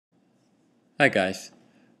Hi guys,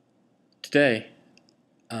 today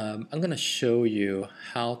I'm going to show you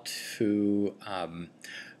how to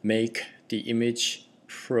make the Image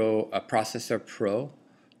Pro Processor Pro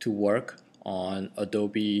to work on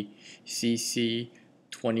Adobe CC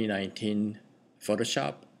 2019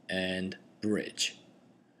 Photoshop and Bridge.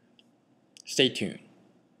 Stay tuned.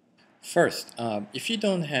 First, if you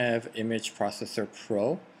don't have Image Processor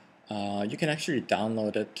Pro, you can actually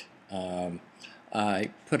download it.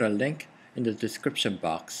 I put a link in the description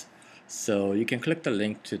box, so you can click the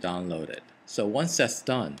link to download it. So once that's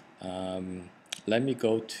done, let me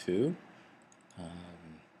go to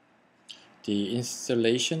the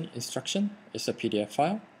installation instruction. It's a PDF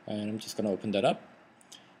file, and I'm just going to open that up,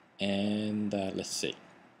 and let's see.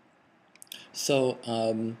 So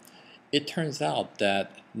it turns out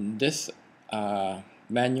that this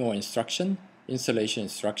manual instruction, installation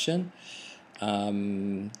instruction,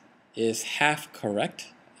 is half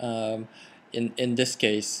correct in this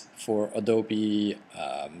case for Adobe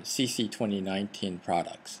CC 2019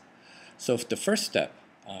 products. So the first step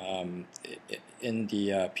in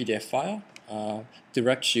the PDF file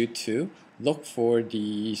directs you to look for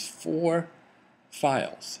these 4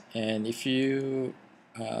 files, and if you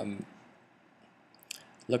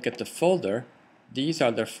look at the folder, these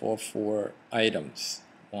are the 4 items.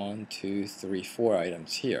 1, 2, 3, 4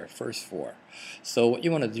 items here, first 4. So what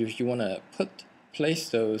you want to do is you want to place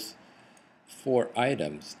those 4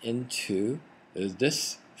 items into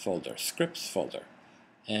this folder, scripts folder,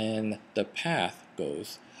 and the path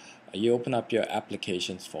goes, you open up your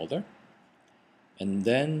applications folder and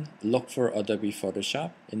then look for Adobe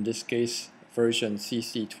Photoshop, in this case version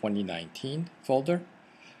CC 2019 folder,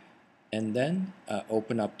 and then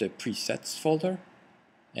open up the presets folder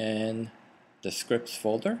and the scripts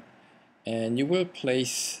folder, and you will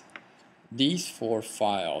place these 4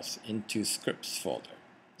 files into scripts folder.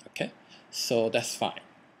 Okay, so that's fine.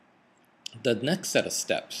 The next set of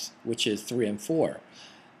steps, which is 3 and 4,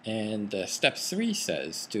 and step 3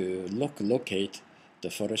 says to locate the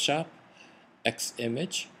Photoshop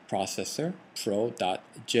Ximage Processor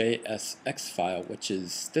Pro.jsx file, which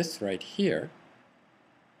is this right here,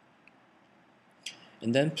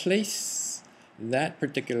 and then place that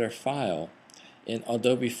particular file in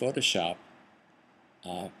Adobe Photoshop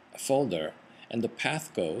folder, and the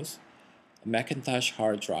path goes Macintosh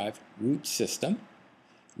hard drive, root system,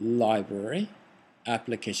 library,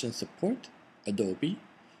 application support, Adobe,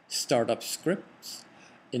 startup scripts,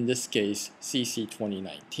 in this case CC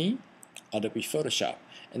 2019, Adobe Photoshop,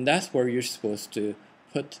 and that's where you're supposed to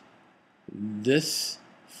put this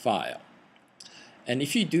file. And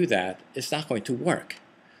if you do that, it's not going to work.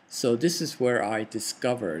 So this is where I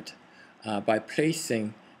discovered by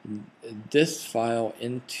placing this file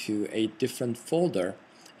into a different folder,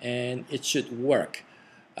 and it should work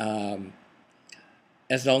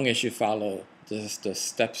as long as you follow the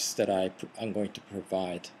steps that I'm going to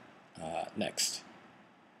provide next.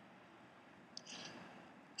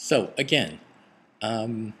 So again,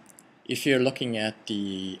 if you're looking at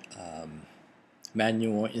the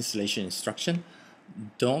manual installation instruction,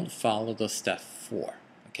 don't follow the step 4.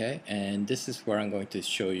 Okay, and this is where I'm going to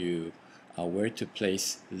show you where to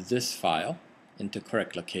place this file into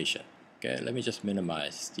correct location. Okay, let me just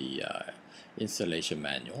minimize the installation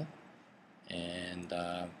manual and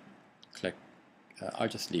click. I'll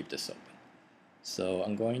just leave this open. So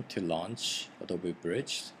I'm going to launch Adobe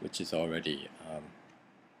Bridge, which is already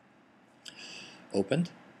opened.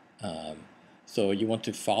 So you want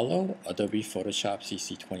to follow Adobe Photoshop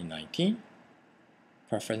CC 2019,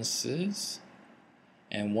 Preferences,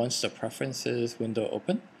 and once the Preferences window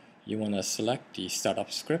open, you want to select the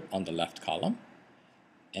startup script on the left column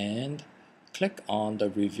and click on the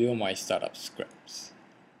Review My Startup Scripts.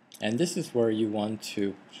 And this is where you want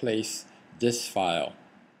to place this file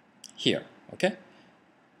here. Okay?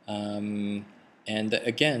 And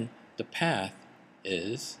again, the path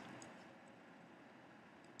is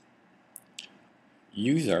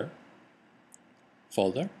User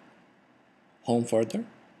folder, Home folder,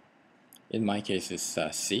 in my case it's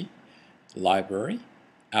C, Library,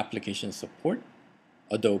 Application Support,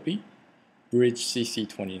 Adobe, Bridge CC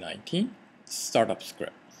 2019, Startup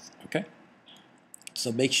Scripts. Okay?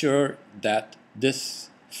 So make sure that this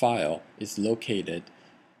file is located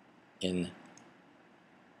in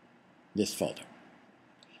this folder.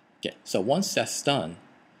 Okay, so once that's done,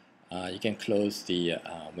 you can close the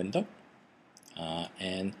window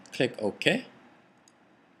and click OK.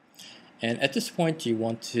 And at this point, you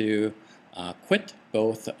want to quit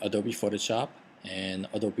both Adobe Photoshop and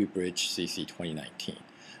Adobe Bridge CC 2019.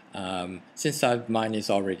 Since mine is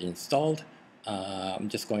already installed, I'm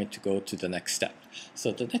just going to go to the next step.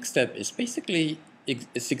 So the next step is basically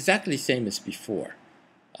it's exactly the same as before.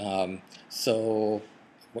 So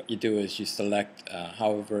what you do is you select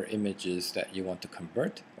however images that you want to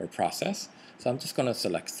convert or process. So I'm just going to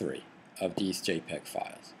select 3 of these JPEG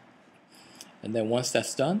files. And then once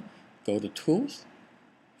that's done, go to Tools,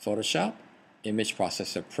 Photoshop, Image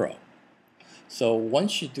Processor Pro. So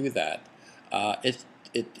once you do that,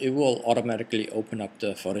 it will automatically open up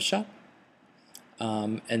the Photoshop,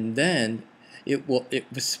 and then it was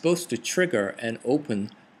supposed to trigger and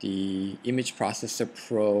open the Image Processor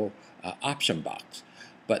Pro option box,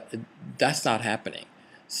 but that's not happening.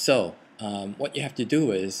 So what you have to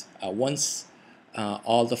do is once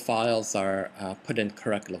all the files are put in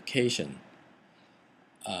correct location,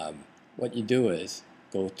 what you do is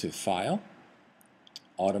go to File,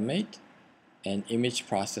 Automate, and Image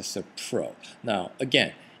Processor Pro. Now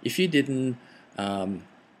again, if you didn't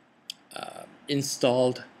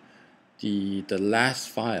installed the last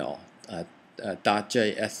file,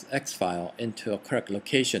 .jsx file, into a correct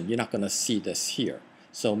location, you're not going to see this here.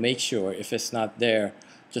 So make sure if it's not there,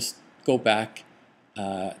 just go back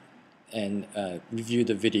and review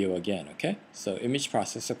the video again. Okay, so Image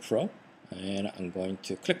Processor Pro, and I'm going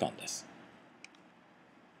to click on this,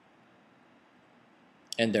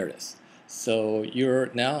 and there it is. So you're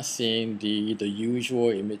now seeing the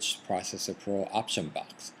usual Image Processor Pro option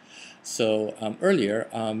box. So earlier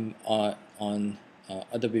on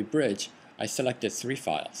Adobe Bridge, I selected 3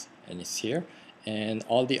 files, and it's here, and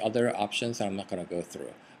all the other options I'm not going to go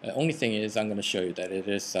through. The only thing is I'm going to show you that it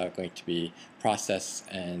is going to be processed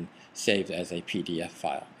and saved as a PDF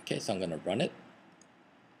file. Okay, so I'm going to run it.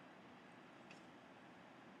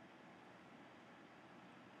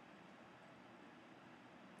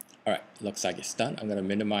 Alright, looks like it's done. I'm going to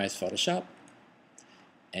minimize Photoshop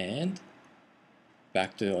and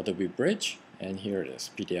back to Adobe Bridge, and here it is,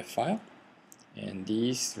 PDF file. And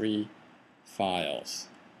these 3 files,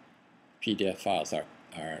 PDF files, are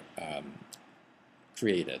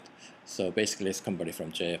created. So basically it's converted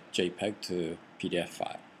from JPEG to PDF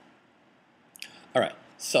file. Alright,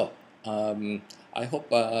 so I hope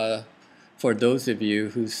for those of you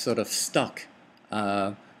who's sort of stuck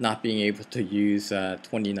not being able to use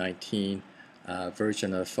 2019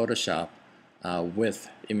 version of Photoshop with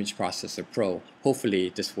Image Processor Pro, hopefully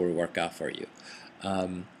this will work out for you.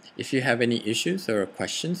 If you have any issues or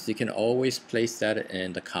questions, you can always place that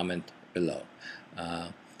in the comment below.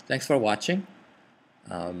 Thanks for watching.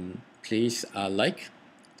 Please like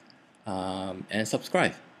and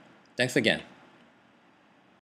subscribe. Thanks again.